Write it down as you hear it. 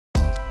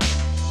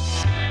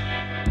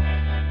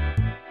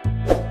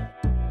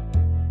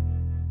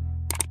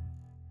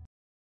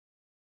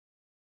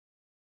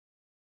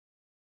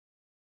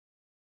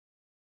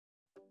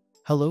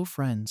Hello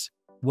friends,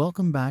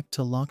 welcome back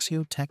to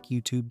Loxio Tech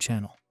YouTube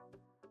channel.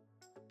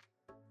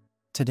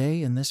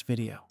 Today in this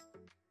video,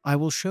 I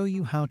will show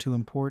you how to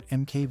import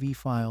MKV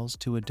files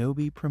to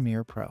Adobe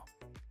Premiere Pro.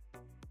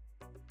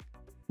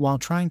 While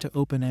trying to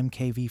open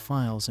MKV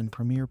files in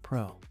Premiere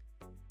Pro,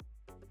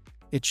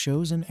 it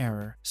shows an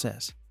error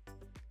says,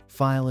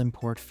 File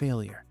import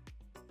failure.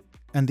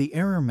 And the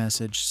error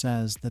message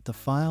says that the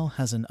file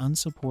has an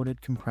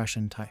unsupported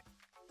compression type.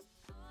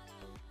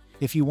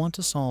 If you want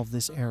to solve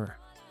this error,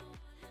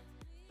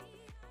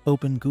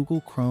 open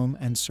Google Chrome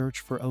and search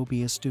for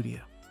OBS Studio.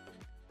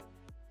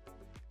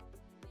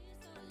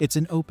 It's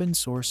an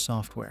open-source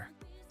software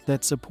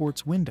that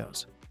supports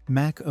Windows,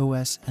 Mac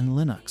OS, and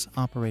Linux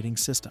operating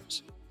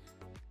systems.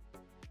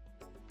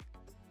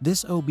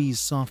 This OBS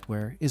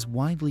software is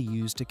widely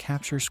used to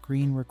capture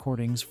screen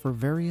recordings for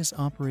various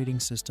operating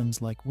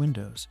systems like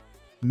Windows,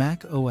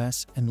 Mac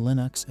OS, and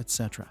Linux,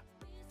 etc.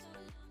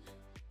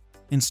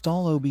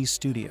 Install OBS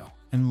Studio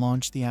and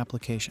launch the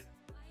application.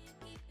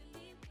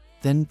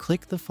 Then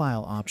click the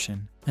File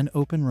option and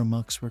open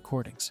Remux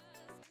Recordings.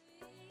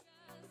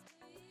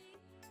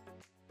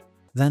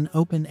 Then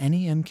open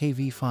any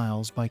MKV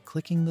files by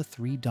clicking the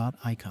three-dot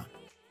icon.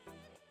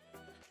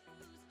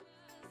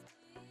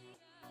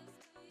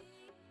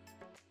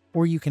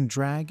 Or you can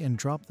drag and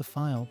drop the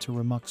file to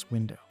Remux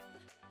window.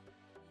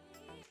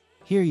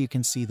 Here you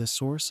can see the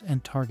source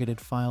and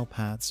targeted file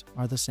paths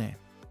are the same.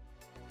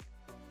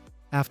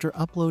 After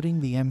uploading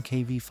the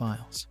MKV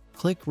files,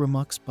 click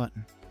Remux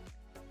button.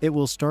 It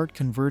will start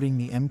converting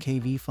the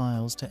MKV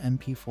files to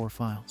MP4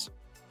 files.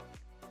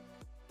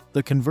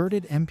 The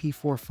converted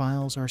MP4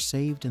 files are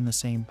saved in the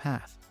same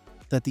path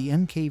that the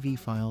MKV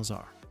files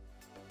are.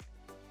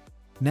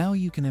 Now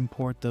you can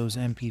import those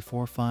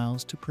MP4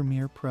 files to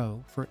Premiere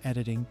Pro for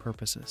editing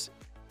purposes.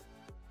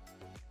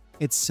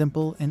 It's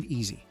simple and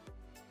easy.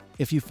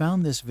 If you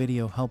found this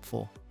video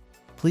helpful,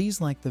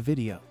 please like the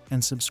video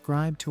and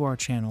subscribe to our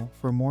channel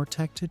for more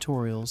tech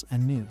tutorials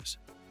and news.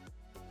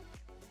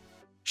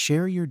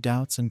 Share your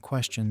doubts and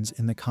questions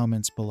in the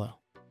comments below.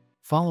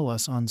 Follow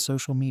us on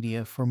social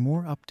media for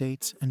more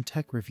updates and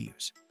tech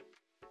reviews.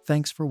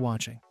 Thanks for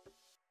watching.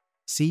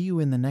 See you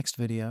in the next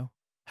video.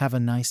 Have a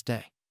nice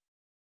day.